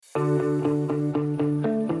Hello,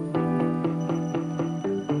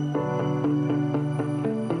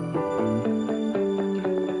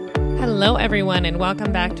 everyone, and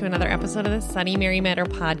welcome back to another episode of the Sunny Mary Matter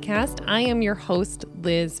podcast. I am your host,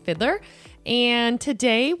 Liz Fiddler, and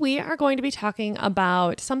today we are going to be talking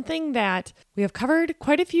about something that we have covered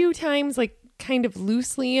quite a few times, like kind of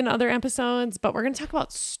loosely in other episodes, but we're going to talk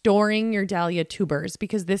about storing your dahlia tubers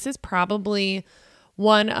because this is probably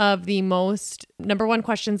one of the most number one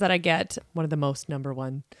questions that I get. One of the most number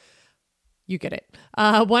one. You get it.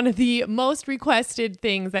 One of the most requested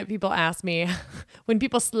things that people ask me when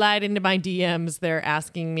people slide into my DMs, they're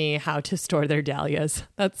asking me how to store their dahlias.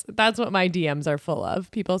 That's what my DMs are full of.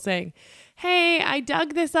 People saying, hey, I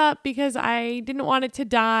dug this up because I didn't want it to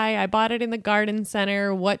die. I bought it in the garden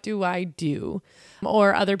center. What do I do?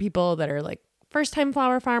 Or other people that are like first-time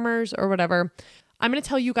flower farmers or whatever. I'm going to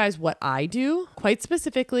tell you guys what I do quite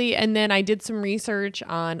specifically, and then I did some research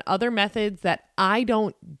on other methods that I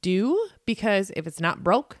don't do because if it's not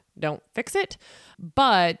broke, don't fix it.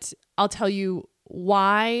 But I'll tell you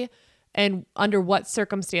why and under what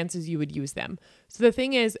circumstances you would use them. So the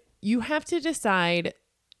thing is, you have to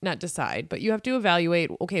but you have to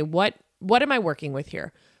evaluate, okay, what am I working with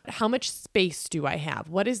here? How much space do I have?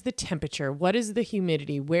 What is the temperature? What is the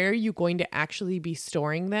humidity? Where are you going to actually be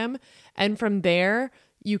storing them? And from there,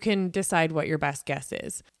 you can decide what your best guess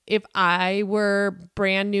is. If I were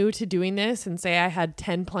brand new to doing this and say I had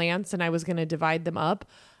 10 plants and I was going to divide them up,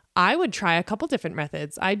 I would try a couple different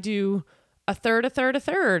methods. I'd do a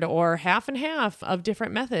third, or half and half of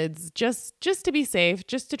different methods, just to be safe,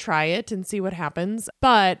 just to try it and see what happens.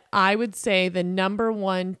 But I would say the number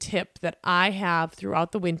one tip that I have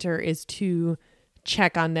throughout the winter is to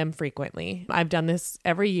check on them frequently. I've done this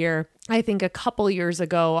every year. I think a couple years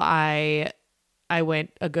ago, I went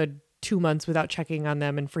a good 2 months without checking on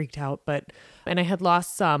them and freaked out, and I had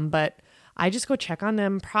lost some, but I just go check on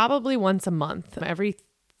them probably once a month, every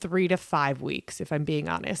 3 to 5 weeks, if I'm being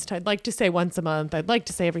honest. I'd like to say once a month. I'd like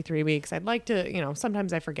to say every 3 weeks. I'd like to,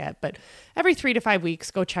 sometimes I forget, but every 3 to 5 weeks,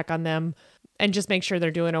 go check on them and just make sure they're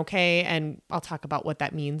doing okay. And I'll talk about what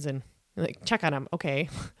that means and like check on them. Okay,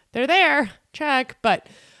 they're there, check. But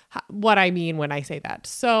what I mean when I say that.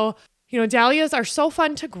 So, dahlias are so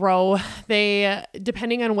fun to grow. They,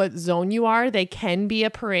 depending on what zone you are, they can be a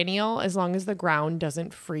perennial as long as the ground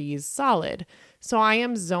doesn't freeze solid. So I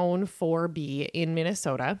am zone 4B in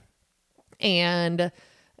Minnesota, and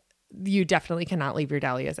you definitely cannot leave your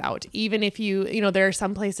dahlias out. Even if there are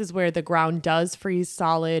some places where the ground does freeze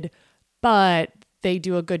solid, but they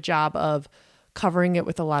do a good job of covering it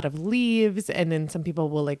with a lot of leaves. And then some people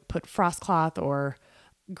will like put frost cloth or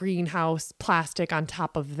greenhouse plastic on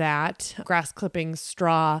top of that, grass clippings,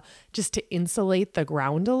 straw, just to insulate the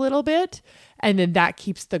ground a little bit. And then that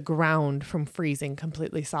keeps the ground from freezing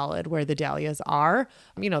completely solid where the dahlias are.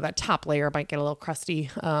 That top layer might get a little crusty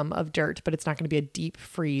of dirt, but it's not going to be a deep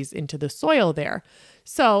freeze into the soil there.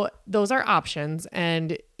 So those are options.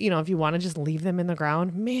 And, if you want to just leave them in the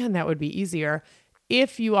ground, man, that would be easier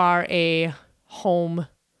if you are a home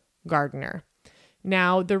gardener.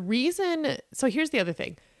 Now, so here's the other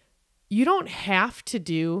thing. You don't have to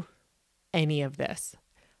do any of this.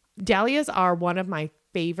 Dahlias are one of my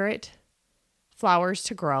favorite flowers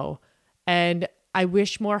to grow, and I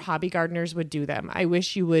wish more hobby gardeners would do them. I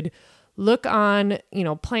wish you would look on,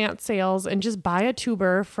 plant sales and just buy a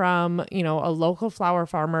tuber from, a local flower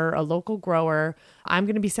farmer, a local grower. I'm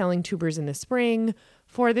going to be selling tubers in the spring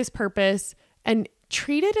for this purpose, and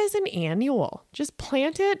treat it as an annual. Just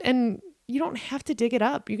plant it, and you don't have to dig it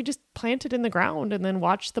up. You can just plant it in the ground and then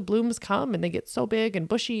watch the blooms come, and they get so big and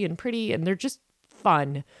bushy and pretty, and they're just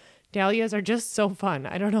fun. Dahlias are just so fun.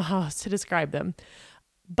 I don't know how else to describe them,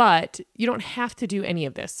 but you don't have to do any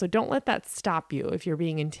of this. So don't let that stop you if you're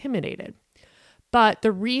being intimidated. But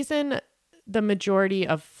the reason the majority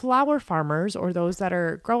of flower farmers or those that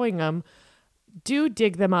are growing them do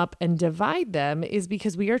dig them up and divide them is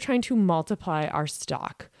because we are trying to multiply our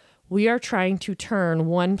stock. We are trying to turn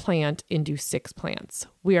one plant into 6 plants.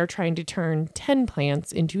 We are trying to turn 10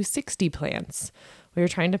 plants into 60 plants. We are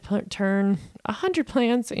trying to turn 100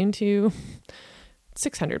 plants into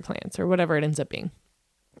 600 plants or whatever it ends up being.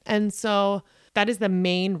 And so that is the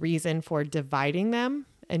main reason for dividing them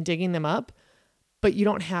and digging them up, but you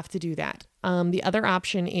don't have to do that. The other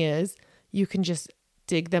option is you can just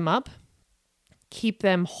dig them up, keep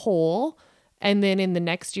them whole, and then in the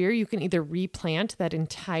next year, you can either replant that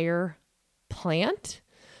entire plant,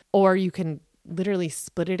 or you can literally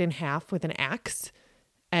split it in half with an axe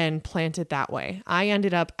and plant it that way. I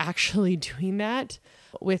ended up actually doing that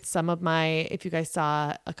with some of if you guys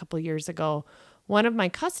saw a couple of years ago, one of my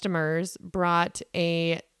customers brought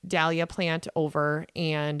a dahlia plant over,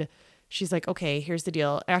 and she's like, okay, here's the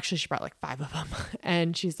deal. Actually, she brought like 5 of them.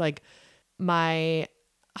 And she's like, my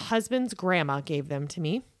husband's grandma gave them to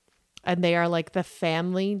me, and they are like the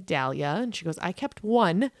family dahlia. And she goes, I kept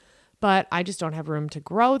one, but I just don't have room to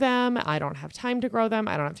grow them. I don't have time to grow them.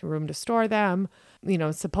 I don't have room to store them. You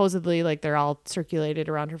know, supposedly like they're all circulated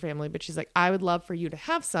around her family, but she's like, I would love for you to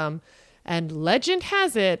have some. And legend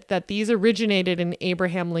has it that these originated in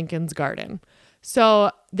Abraham Lincoln's garden. So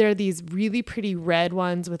they're these really pretty red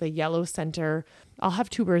ones with a yellow center. I'll have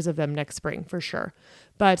tubers of them next spring for sure.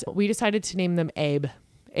 But we decided to name them Abe,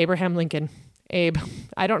 Abraham Lincoln. Abe.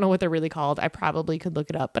 I don't know what they're really called. I probably could look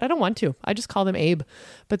it up, but I don't want to. I just call them Abe.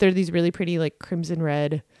 But they're these really pretty like crimson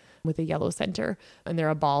red with a yellow center, and they're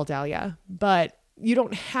a ball dahlia. But you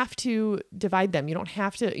don't have to divide them. You don't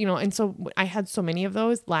have to, you know, and so I had so many of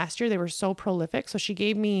those last year. They were so prolific. So she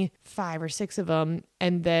gave me 5 or 6 of them.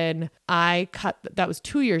 And then I that was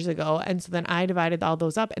 2 years ago. And so then I divided all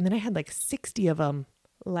those up, and then I had like 60 of them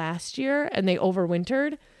last year, and they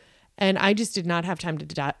overwintered. And I just did not have time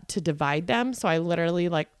to divide them. So I literally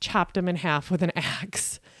like chopped them in half with an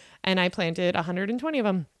axe, and I planted 120 of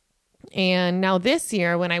them. And now this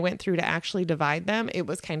year, when I went through to actually divide them, it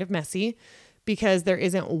was kind of messy because there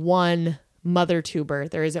isn't one mother tuber.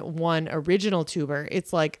 There isn't one original tuber.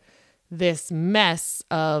 It's like this mess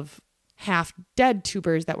of half dead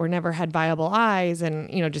tubers that were never had viable eyes,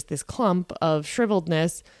 and, you know, just this clump of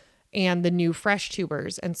shriveledness, and the new fresh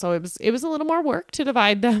tubers. And so it was a little more work to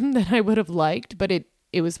divide them than I would have liked, but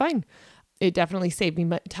it was fine. It definitely saved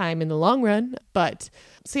me time in the long run. But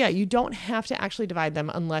so yeah, you don't have to actually divide them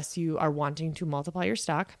unless you are wanting to multiply your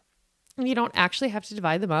stock. And you don't actually have to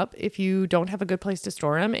divide them up if you don't have a good place to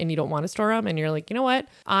store them and you don't want to store them. And you're like, you know what?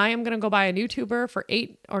 I am going to go buy a new tuber for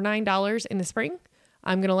 $8 or $9 in the spring.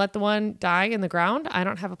 I'm going to let the one die in the ground. I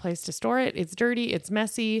don't have a place to store it. It's dirty. It's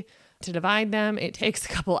messy. To divide them, it takes a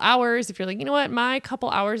couple hours. If you're like, you know what, my couple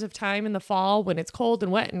hours of time in the fall when it's cold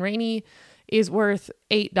and wet and rainy is worth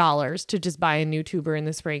 $8 to just buy a new tuber in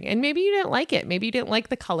the spring. And maybe you didn't like it. Maybe you didn't like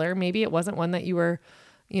the color. Maybe it wasn't one that you were,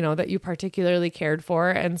 you know, that you particularly cared for.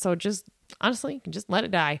 And so just honestly, you can just let it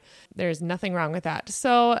die. There's nothing wrong with that.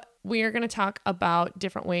 So we are going to talk about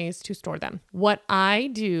different ways to store them. What I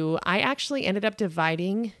do, I actually ended up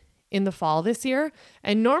dividing in the fall this year.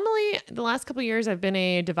 And normally the last couple of years I've been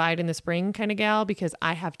a divide in the spring kind of gal because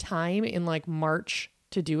I have time in like March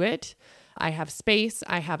to do it. I have space.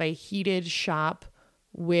 I have a heated shop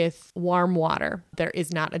with warm water. There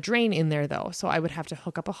is not a drain in there though. So I would have to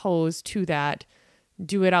hook up a hose to that,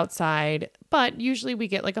 do it outside. But usually we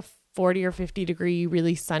get like a 40 or 50 degree,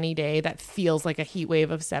 really sunny day that feels like a heat wave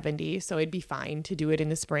of 70. So it'd be fine to do it in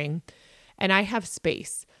the spring. And I have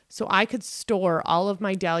space. So I could store all of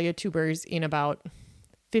my dahlia tubers in about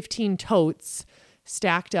 15 totes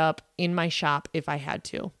stacked up in my shop if I had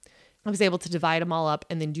to. I was able to divide them all up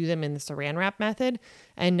and then do them in the saran wrap method.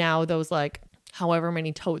 And now those like however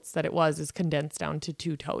many totes that it was is condensed down to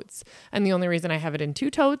 2 totes. And the only reason I have it in 2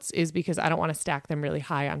 totes is because I don't want to stack them really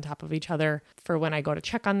high on top of each other for when I go to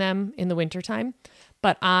check on them in the wintertime.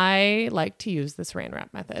 But I like to use the saran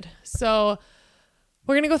wrap method. So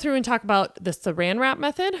we're going to go through and talk about the saran wrap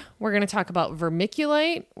method. We're going to talk about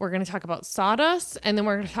vermiculite. We're going to talk about sawdust. And then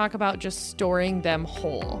we're going to talk about just storing them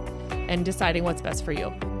whole and deciding what's best for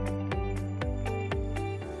you.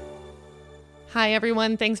 Hi,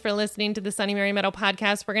 everyone. Thanks for listening to the Sunny Mary Meadow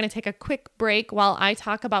podcast. We're going to take a quick break while I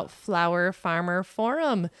talk about Flower Farmer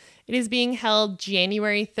Forum. It is being held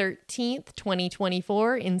January 13th,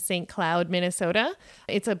 2024 in St. Cloud, Minnesota.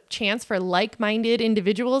 It's a chance for like-minded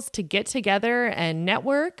individuals to get together and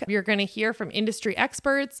network. You're going to hear from industry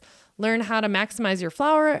experts, learn how to maximize your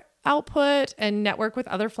flower output, and network with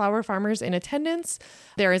other flower farmers in attendance.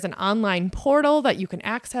 There is an online portal that you can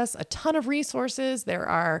access a ton of resources. There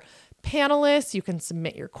are panelists. You can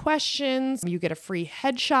submit your questions. You get a free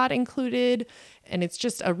headshot included. And it's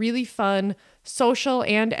just a really fun social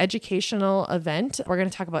and educational event. We're going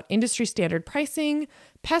to talk about industry standard pricing,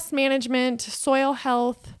 pest management, soil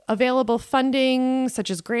health, available funding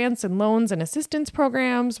such as grants and loans and assistance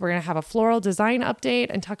programs. We're going to have a floral design update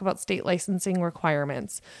and talk about state licensing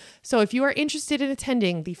requirements. So if you are interested in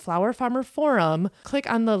attending the Flower Farmer Forum, click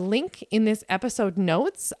on the link in this episode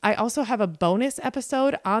notes. I also have a bonus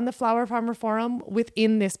episode on the Flower Farmer Forum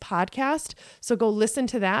within this podcast. So go listen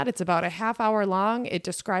to that. It's about a half hour long. It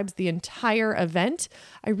describes the entire event.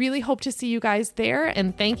 I really hope to see you guys there,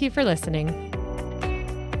 and thank you for listening.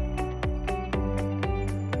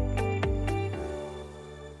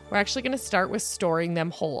 We're actually going to start with storing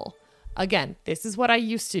them whole. Again, this is what I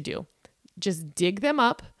used to do. Just dig them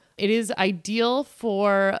up. It is ideal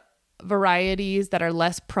for varieties that are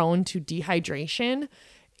less prone to dehydration.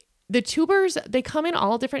 The tubers, they come in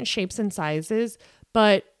all different shapes and sizes,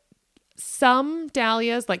 but some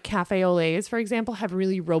dahlias, like cafe au laits, for example, have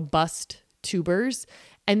really robust tubers,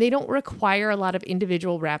 and they don't require a lot of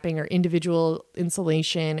individual wrapping or individual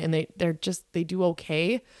insulation, and they do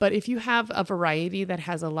okay. But if you have a variety that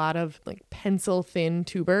has a lot of like pencil thin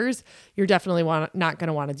tubers, you're definitely not going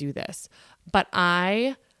to want to do this. But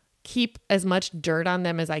I keep as much dirt on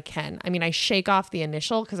them as I can. I mean, I shake off the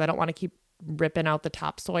initial because I don't want to keep ripping out the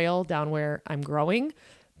topsoil down where I'm growing,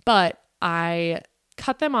 but I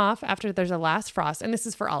cut them off after there's a last frost, and this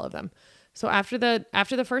is for all of them. So after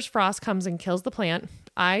the first frost comes and kills the plant,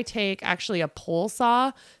 I take actually a pole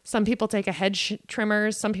saw. Some people take a hedge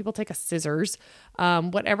trimmer. Some people take a scissors.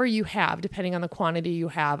 Whatever you have, depending on the quantity you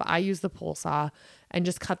have, I use the pole saw and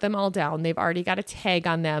just cut them all down. They've already got a tag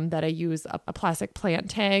on them that I use a plastic plant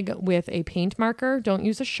tag with a paint marker. Don't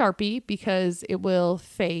use a Sharpie because it will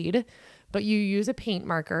fade, but you use a paint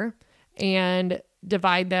marker and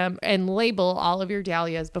divide them and label all of your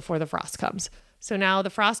dahlias before the frost comes. So now the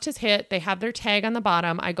frost has hit, they have their tag on the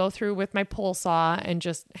bottom. I go through with my pole saw and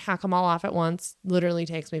just hack them all off at once. Literally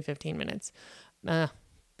takes me 15 minutes.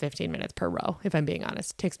 15 minutes per row, if I'm being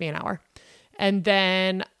honest. It takes me an hour. And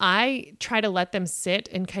then I try to let them sit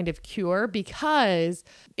and kind of cure because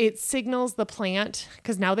it signals the plant,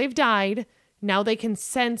 because now they've died. Now they can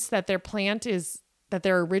sense that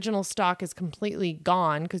their original stalk is completely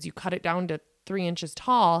gone because you cut it down to 3 inches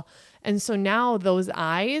tall. And so now those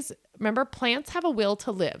eyes, remember, plants have a will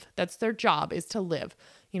to live. That's their job, is to live.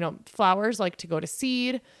 Flowers like to go to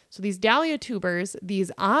seed. So these dahlia tubers,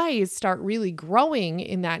 these eyes start really growing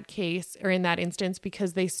in that case, or in that instance,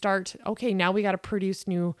 because they start, okay, now we got to produce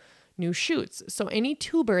new shoots. So any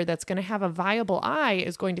tuber that's going to have a viable eye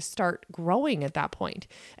is going to start growing at that point.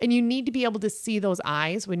 And you need to be able to see those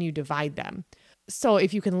eyes when you divide them. So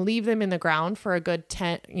if you can leave them in the ground for a good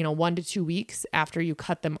 1 to 2 weeks after you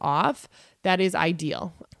cut them off, that is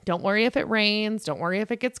ideal. Don't worry if it rains. Don't worry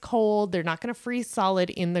if it gets cold. They're not going to freeze solid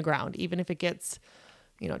in the ground, even if it gets,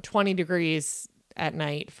 20 degrees at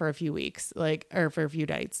night for a few weeks, or for a few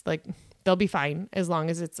nights. They'll be fine as long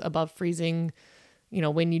as it's above freezing,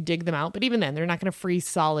 when you dig them out. But even then, they're not going to freeze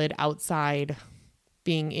solid outside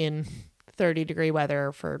being in 30-degree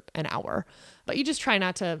weather for an hour. But you just try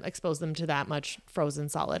not to expose them to that much frozen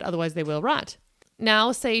solid. Otherwise, they will rot.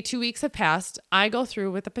 Now, say 2 weeks have passed, I go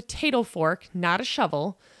through with a potato fork, not a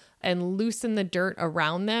shovel, and loosen the dirt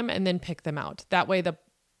around them and then pick them out. That way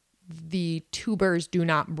the tubers do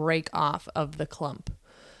not break off of the clump.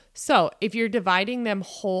 So if you're dividing them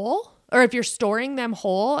whole, or if you're storing them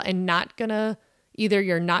whole and either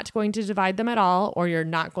you're not going to divide them at all, or you're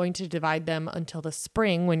not going to divide them until the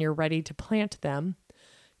spring when you're ready to plant them,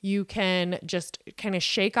 you can just kind of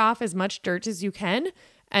shake off as much dirt as you can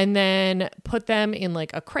and then put them in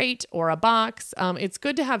like a crate or a box. It's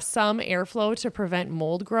good to have some airflow to prevent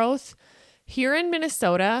mold growth. Here in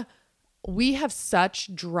Minnesota, we have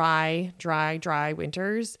such dry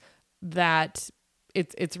winters that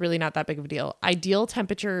it's really not that big of a deal. Ideal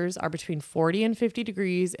temperatures are between 40 and 50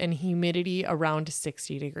 degrees and humidity around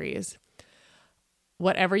 60 degrees.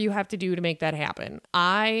 Whatever you have to do to make that happen.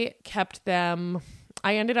 I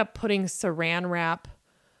ended up putting saran wrap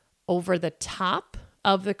over the top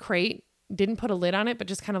of the crate. Didn't put a lid on it, but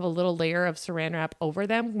just kind of a little layer of saran wrap over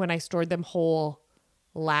them when I stored them whole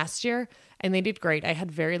last year, and they did great. I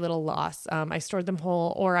had very little loss. I stored them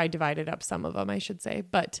whole, or I divided up some of them, I should say.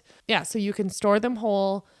 But yeah, so you can store them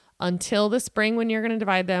whole until the spring when you're going to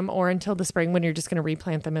divide them, or until the spring when you're just going to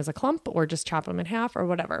replant them as a clump, or just chop them in half or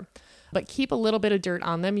whatever. But keep a little bit of dirt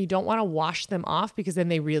on them. You don't want to wash them off because then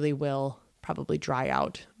they really will probably dry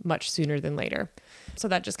out much sooner than later. So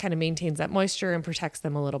that just kind of maintains that moisture and protects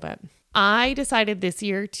them a little bit. I decided this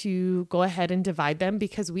year to go ahead and divide them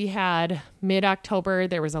because we had mid-October,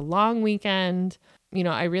 there was a long weekend.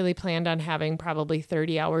 I really planned on having probably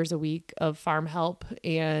 30 hours a week of farm help,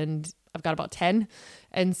 and I've got about 10.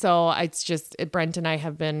 And so Brent and I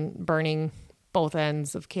have been burning both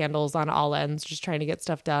ends of candles on all ends, just trying to get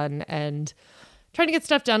stuff done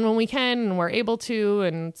when we can and we're able to.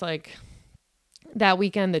 And it's like, that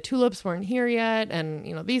weekend, the tulips weren't here yet.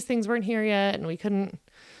 And, these things weren't here yet. And we couldn't,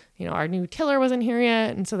 our new tiller wasn't here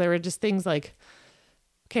yet. And so there were just things like,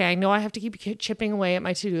 okay, I know I have to keep chipping away at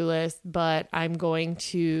my to-do list, but I'm just going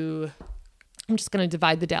to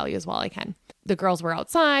divide the dahlias while I can. The girls were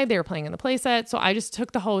outside. They were playing in the play set. So I just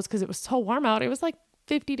took the hose because it was so warm out. It was like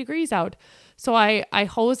 50 degrees out. So I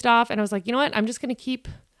hosed off and I was like, you know what? I'm just going to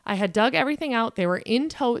I had dug everything out. They were in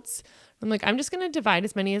totes, I'm like, I'm just going to divide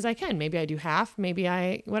as many as I can. Maybe I do half, maybe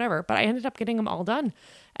whatever. But I ended up getting them all done.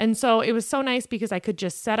 And so it was so nice because I could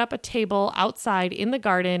just set up a table outside in the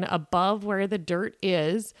garden above where the dirt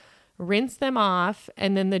is, rinse them off,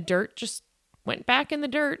 and then the dirt just went back in the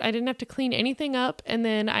dirt. I didn't have to clean anything up. And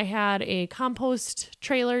then I had a compost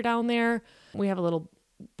trailer down there. We have a little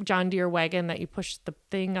John Deere wagon that you push the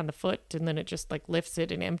thing on the foot and then it just like lifts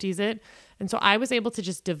it and empties it. And so I was able to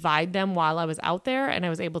just divide them while I was out there, and I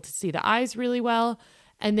was able to see the eyes really well.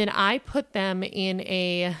 And then I put them in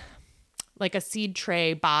a seed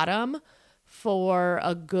tray bottom for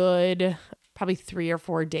a good probably 3 or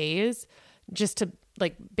 4 days, just to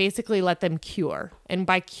like basically let them cure. And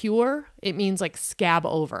by cure, it means like scab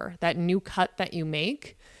over. That new cut that you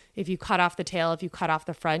make, if you cut off the tail, if you cut off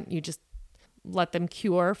the front, you just let them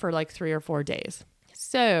cure for like 3 or 4 days.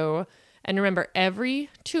 So, and remember, every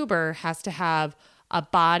tuber has to have a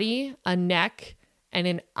body, a neck, and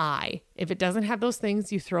an eye. If it doesn't have those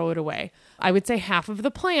things, you throw it away. I would say half of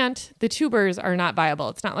the plant, the tubers are not viable.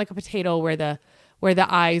 It's not like a potato where the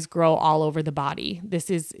eyes grow all over the body.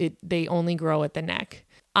 This is it. They only grow at the neck.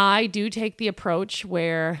 I do take the approach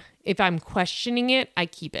where if I'm questioning it, I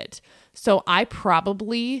keep it. So I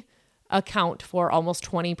probably account for almost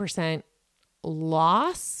 20%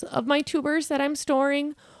 loss of my tubers that I'm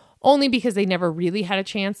storing, only because they never really had a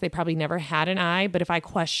chance. They probably never had an eye. But if I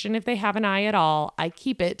question if they have an eye at all, I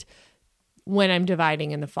keep it when I'm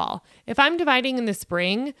dividing in the fall. If I'm dividing in the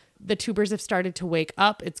spring, the tubers have started to wake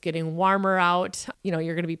up. It's getting warmer out. You're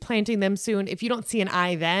going to be planting them soon. If you don't see an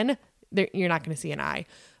eye then, you're not going to see an eye.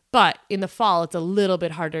 But in the fall, it's a little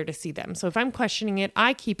bit harder to see them. So if I'm questioning it,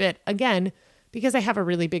 I keep it, again, because I have a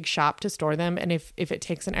really big shop to store them. And if it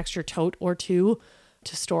takes an extra tote or two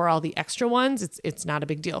to store all the extra ones, it's not a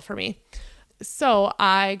big deal for me. So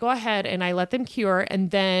I go ahead and I let them cure,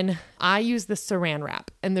 and then I use the saran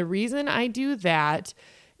wrap. And the reason I do that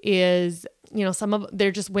is,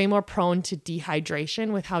 they're just way more prone to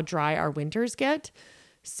dehydration with how dry our winters get.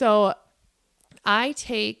 So I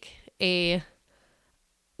take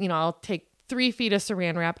I'll take 3 feet of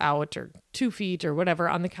saran wrap out, or 2 feet or whatever,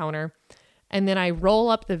 on the counter. And then I roll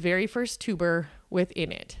up the very first tuber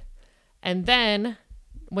within it. And then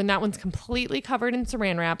when that one's completely covered in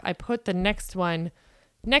saran wrap, I put the next one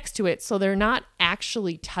next to it. So they're not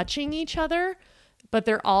actually touching each other, but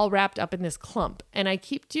they're all wrapped up in this clump. And I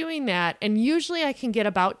keep doing that. And usually I can get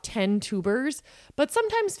about 10 tubers, but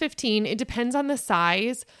sometimes 15. It depends on the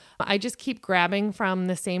size. I just keep grabbing from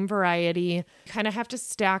the same variety. Kind of have to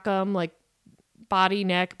stack them like body,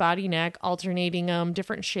 neck, alternating them,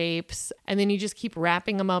 different shapes. And then you just keep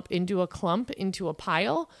wrapping them up into a clump, into a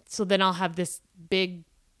pile. So then I'll have this big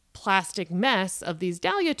plastic mess of these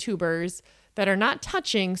dahlia tubers that are not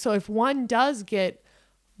touching. So if one does get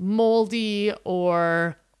moldy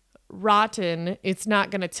or rotten, it's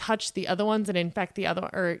not going to touch the other ones and infect the other,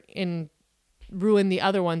 or ruin the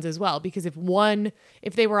other ones as well. Because if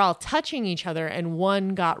they were all touching each other and one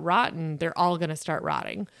got rotten, they're all going to start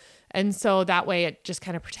rotting. And so that way it just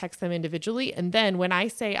kind of protects them individually. And then when I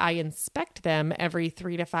say I inspect them every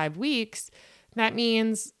 3 to 5 weeks, that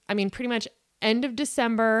means, pretty much end of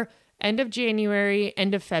December, end of January,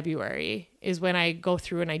 end of February is when I go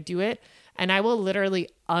through and I do it. And I will literally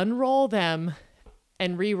unroll them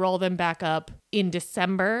and re-roll them back up. In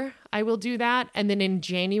December, I will do that. And then in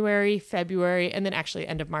January, February, and then actually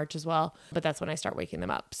end of March as well. But that's when I start waking them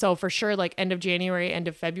up. So for sure, like end of January, end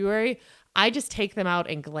of February, I just take them out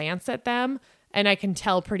and glance at them. And I can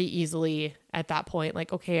tell pretty easily at that point,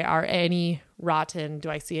 like, okay, are any rotten? Do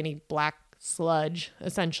I see any black sludge,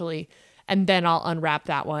 essentially? And then I'll unwrap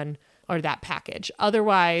that one or that package.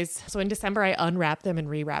 Otherwise, so in December, I unwrap them and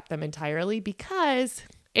rewrap them entirely, because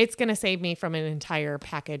it's going to save me from an entire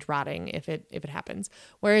package rotting if it happens.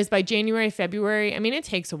 Whereas by January, February, it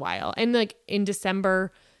takes a while. And like in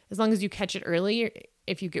December, as long as you catch it early,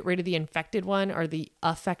 if you get rid of the infected one, or the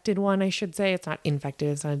affected one, I should say, it's not infected,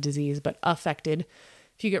 it's not a disease, but affected.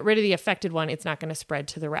 If you get rid of the affected one, it's not going to spread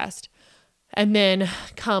to the rest. And then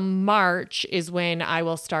come March is when I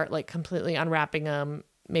will start like completely unwrapping them.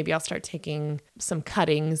 Maybe I'll start taking some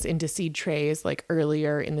cuttings into seed trays like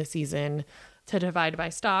earlier in the season to divide by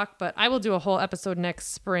stock. But I will do a whole episode next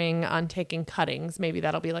spring on taking cuttings. Maybe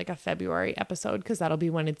that'll be like a February episode, because that'll be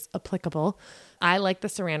when it's applicable. I like the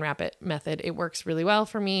saran wrap method. It works really well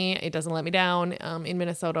for me. It doesn't let me down. In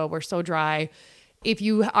Minnesota, we're so dry. If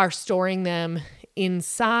you are storing them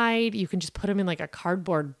inside, you can just put them in like a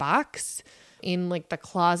cardboard box. in like the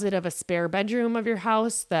closet of a spare bedroom of your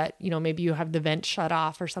house that, maybe you have the vent shut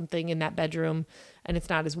off or something in that bedroom and it's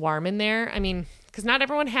not as warm in there. I mean, because not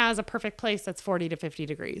everyone has a perfect place that's 40 to 50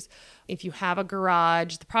 degrees. If you have a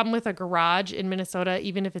garage, the problem with a garage in Minnesota,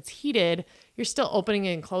 even if it's heated, you're still opening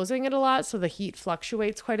and closing it a lot. So the heat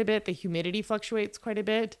fluctuates quite a bit. The humidity fluctuates quite a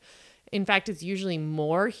bit. In fact, it's usually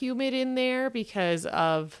more humid in there because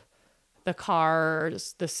of the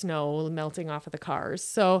cars, the snow melting off of the cars.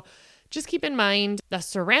 So just keep in mind the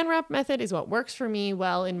saran wrap method is what works for me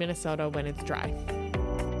well in Minnesota when it's dry.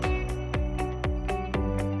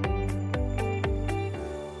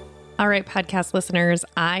 All right, podcast listeners,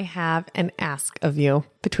 I have an ask of you.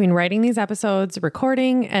 Between writing these episodes,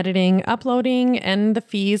 recording, editing, uploading, and the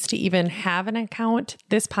fees to even have an account,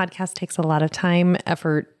 this podcast takes a lot of time,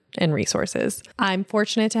 effort, and resources. I'm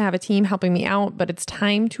fortunate to have a team helping me out, but it's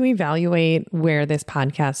time to evaluate where this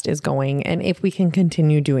podcast is going and if we can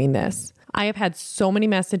continue doing this. I have had so many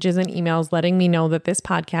messages and emails letting me know that this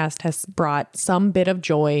podcast has brought some bit of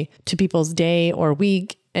joy to people's day or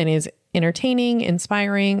week and is entertaining,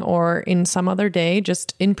 inspiring, or in some other day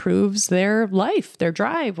just improves their life, their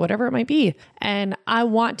drive, whatever it might be. And I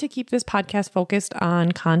want to keep this podcast focused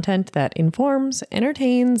on content that informs,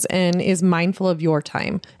 entertains, and is mindful of your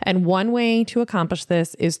time. And one way to accomplish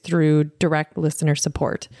this is through direct listener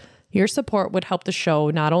support. Your support would help the show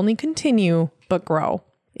not only continue, but grow.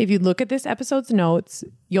 If you look at this episode's notes,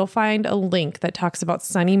 you'll find a link that talks about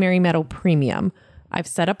Sunny Mary Meadow Premium. I've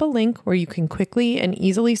set up a link where you can quickly and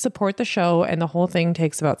easily support the show, and the whole thing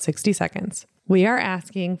takes about 60 seconds. We are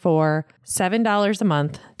asking for $7 a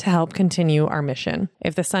month to help continue our mission.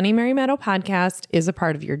 If the Sunny Mary Meadow podcast is a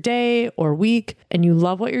part of your day or week and you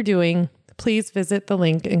love what you're doing, please visit the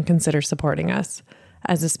link and consider supporting us.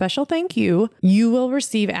 As a special thank you, you will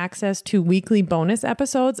receive access to weekly bonus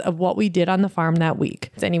episodes of what we did on the farm that week.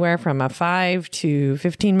 It's anywhere from a 5 to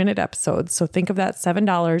 15-minute episodes. So think of that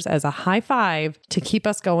 $7 as a high five to keep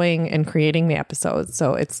us going and creating the episodes.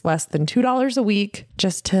 So it's less than $2 a week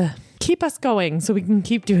just to keep us going so we can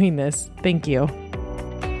keep doing this. Thank you.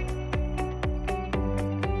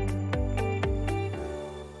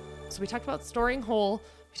 So we talked about storing whole.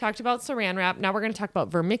 We talked about saran wrap. Now we're going to talk about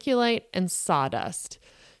vermiculite and sawdust.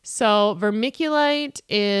 So vermiculite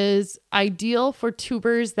is ideal for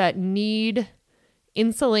tubers that need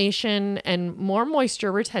insulation and more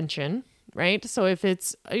moisture retention, right? So if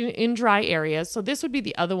it's in dry areas, so this would be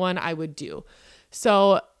the other one I would do.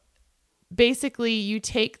 So basically you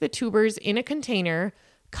take the tubers in a container,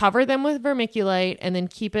 cover them with vermiculite, and then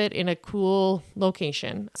keep it in a cool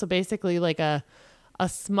location. So basically like a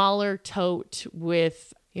smaller tote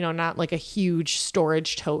with, not like a huge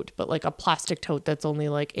storage tote, but like a plastic tote that's only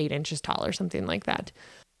like 8 inches tall or something like that.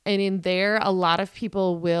 And in there, a lot of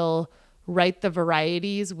people will write the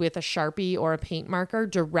varieties with a Sharpie or a paint marker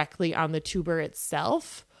directly on the tuber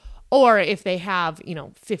itself. Or if they have,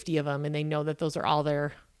 50 of them and they know that those are all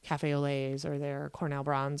their Cafe au laits or their Cornell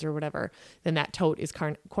Bronze or whatever, then that tote is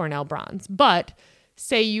Cornell Bronze. But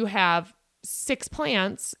say you have 6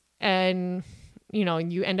 plants and,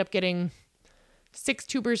 you end up getting 6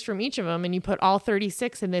 tubers from each of them and you put all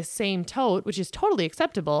 36 in this same tote, which is totally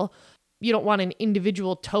acceptable. You don't want an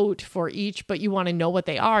individual tote for each, but you want to know what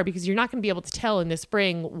they are because you're not going to be able to tell in the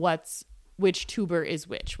spring which tuber is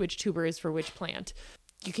which tuber is for which plant.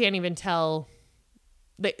 You can't even tell.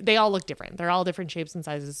 They all look different. They're all different shapes and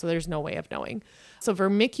sizes, so there's no way of knowing. So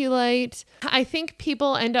vermiculite, I think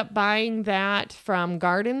people end up buying that from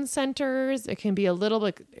garden centers. It can be a little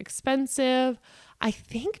bit expensive. I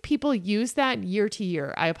think people use that year to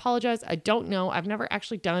year. I apologize. I don't know. I've never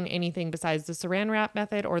actually done anything besides the saran wrap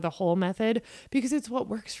method or the whole method because it's what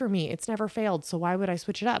works for me. It's never failed. So why would I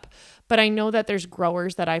switch it up? But I know that there's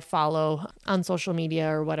growers that I follow on social media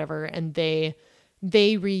or whatever, and they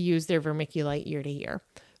reuse their vermiculite year to year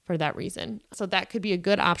for that reason. So that could be a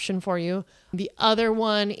good option for you. The other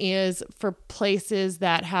one is for places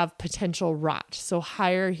that have potential rot. So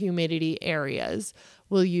higher humidity areas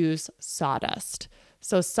will use sawdust.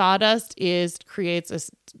 So sawdust creates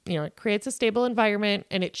a stable environment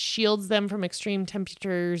and it shields them from extreme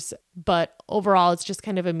temperatures, but overall it's just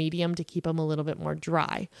kind of a medium to keep them a little bit more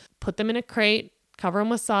dry. Put them in a crate, cover them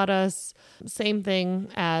with sawdust, same thing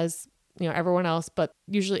as everyone else, but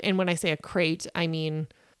usually, and when I say a crate, I mean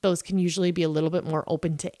those can usually be a little bit more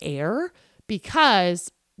open to air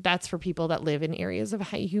because that's for people that live in areas of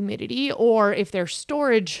high humidity, or if their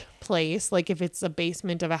storage place, like if it's a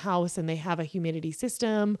basement of a house and they have a humidity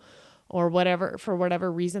system or whatever, for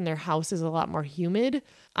whatever reason, their house is a lot more humid.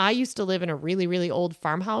 I used to live in a really, really old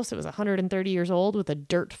farmhouse. It was 130 years old with a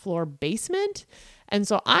dirt floor basement. And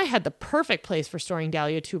so I had the perfect place for storing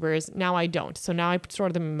dahlia tubers. Now I don't. So now I store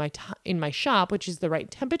them in my shop, which is the right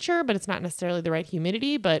temperature, but it's not necessarily the right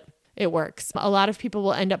humidity, but it works. A lot of people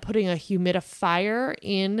will end up putting a humidifier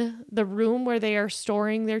in the room where they are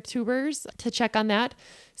storing their tubers to check on that.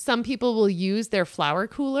 Some people will use their flower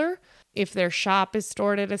cooler if their shop is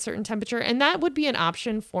stored at a certain temperature, and that would be an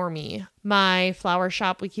option for me. My flower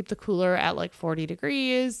shop, we keep the cooler at like 40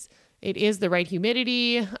 degrees. It is the right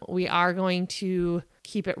humidity. We are going to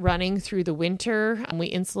keep it running through the winter. We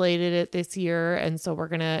insulated it this year, and so we're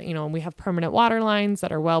going to, we have permanent water lines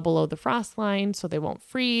that are well below the frost line so they won't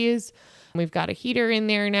freeze. We've got a heater in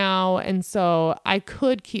there now, and so I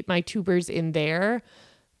could keep my tubers in there,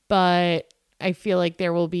 but I feel like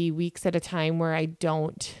there will be weeks at a time where I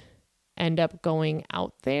don't end up going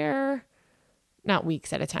out there. Not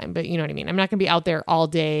weeks at a time, but you know what I mean? I'm not going to be out there all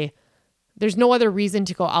day. There's no other reason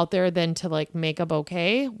to go out there than to like make a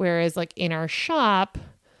bouquet. Whereas like in our shop,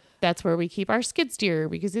 that's where we keep our skid steer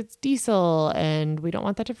because it's diesel and we don't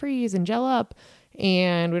want that to freeze and gel up,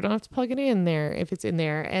 and we don't have to plug it in there if it's in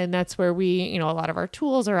there. And that's where we, a lot of our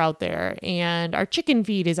tools are out there, and our chicken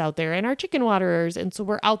feed is out there, and our chicken waterers. And so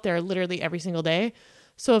we're out there literally every single day.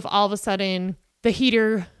 So if all of a sudden the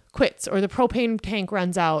heater quits or the propane tank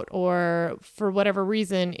runs out, or for whatever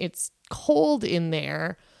reason it's cold in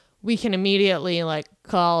there, we can immediately like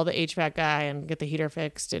call the HVAC guy and get the heater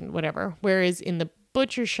fixed and whatever. Whereas in the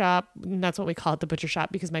butcher shop, and that's what we call it, the butcher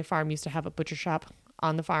shop, because my farm used to have a butcher shop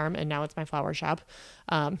on the farm and now it's my flower shop.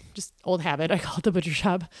 Just old habit. I call it the butcher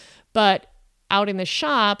shop. But out in the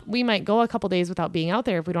shop, we might go a couple days without being out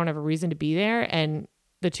there if we don't have a reason to be there, and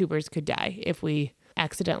the tubers could die if we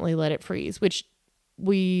accidentally let it freeze, which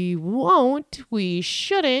we won't. We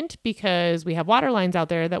shouldn't, because we have water lines out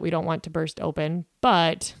there that we don't want to burst open,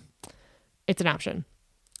 but it's an option.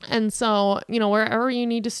 And so, wherever you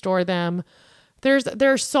need to store them,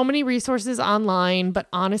 there's so many resources online, but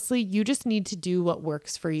honestly, you just need to do what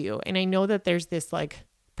works for you. And I know that there's this like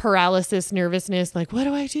paralysis, nervousness, like, what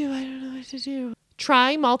do I do? I don't know what to do.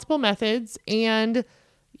 Try multiple methods and,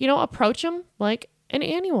 approach them like an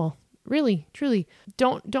annual. Really, truly.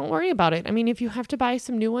 Don't worry about it. I mean, if you have to buy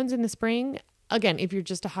some new ones in the spring, again, if you're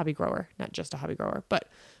just a hobby grower, not just a hobby grower, but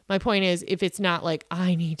my point is, if it's not like,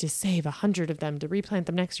 I need to save 100 of them to replant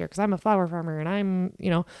them next year because I'm a flower farmer and I'm,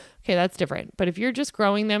 okay, that's different. But if you're just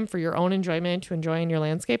growing them for your own enjoyment to enjoy in your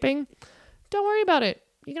landscaping, don't worry about it.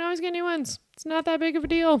 You can always get new ones. It's not that big of a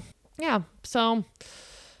deal. Yeah. So,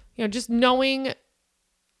 just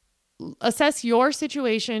assess your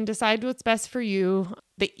situation, decide what's best for you.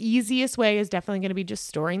 The easiest way is definitely going to be just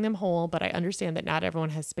storing them whole, but I understand that not everyone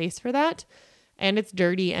has space for that. And it's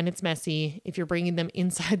dirty and it's messy. If you're bringing them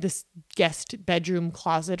inside this guest bedroom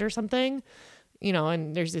closet or something,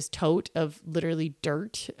 and there's this tote of literally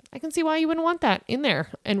dirt, I can see why you wouldn't want that in there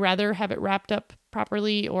and rather have it wrapped up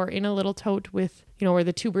properly or in a little tote with, where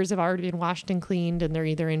the tubers have already been washed and cleaned and they're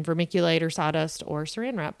either in vermiculite or sawdust or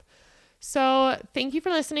saran wrap. So thank you for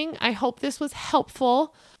listening. I hope this was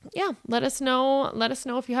helpful. Yeah, let us know. Let us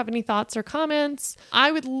know if you have any thoughts or comments.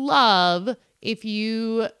 I would love if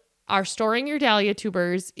you are storing your dahlia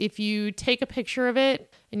tubers, if you take a picture of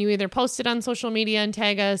it and you either post it on social media and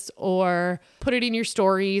tag us, or put it in your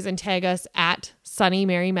stories and tag us at Sunny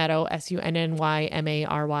Mary Meadow,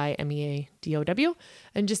 SUNNYMARYMEADOW,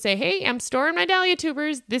 and just say, hey, I'm storing my dahlia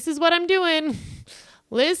tubers. This is what I'm doing.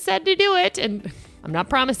 Liz said to do it. And I'm not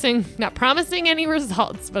promising any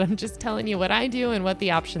results, but I'm just telling you what I do and what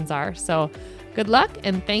the options are. So good luck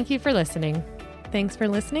and thank you for listening. Thanks for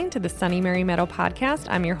listening to the Sunny Mary Meadow podcast.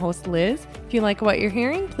 I'm your host, Liz. If you like what you're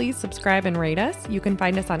hearing, please subscribe and rate us. You can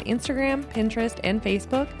find us on Instagram, Pinterest, and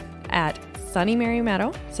Facebook at Sunny Mary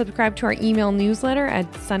Meadow. Subscribe to our email newsletter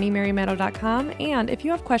at sunnymarymeadow.com. And if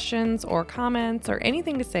you have questions or comments or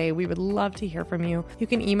anything to say, we would love to hear from you. You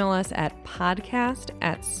can email us at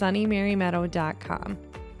podcast@sunnymarymeadow.com.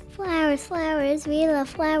 Flowers, we love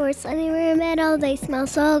flowers. Sunny Mary Meadow, they smell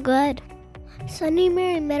so good.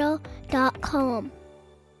 sunnymarymeadow.com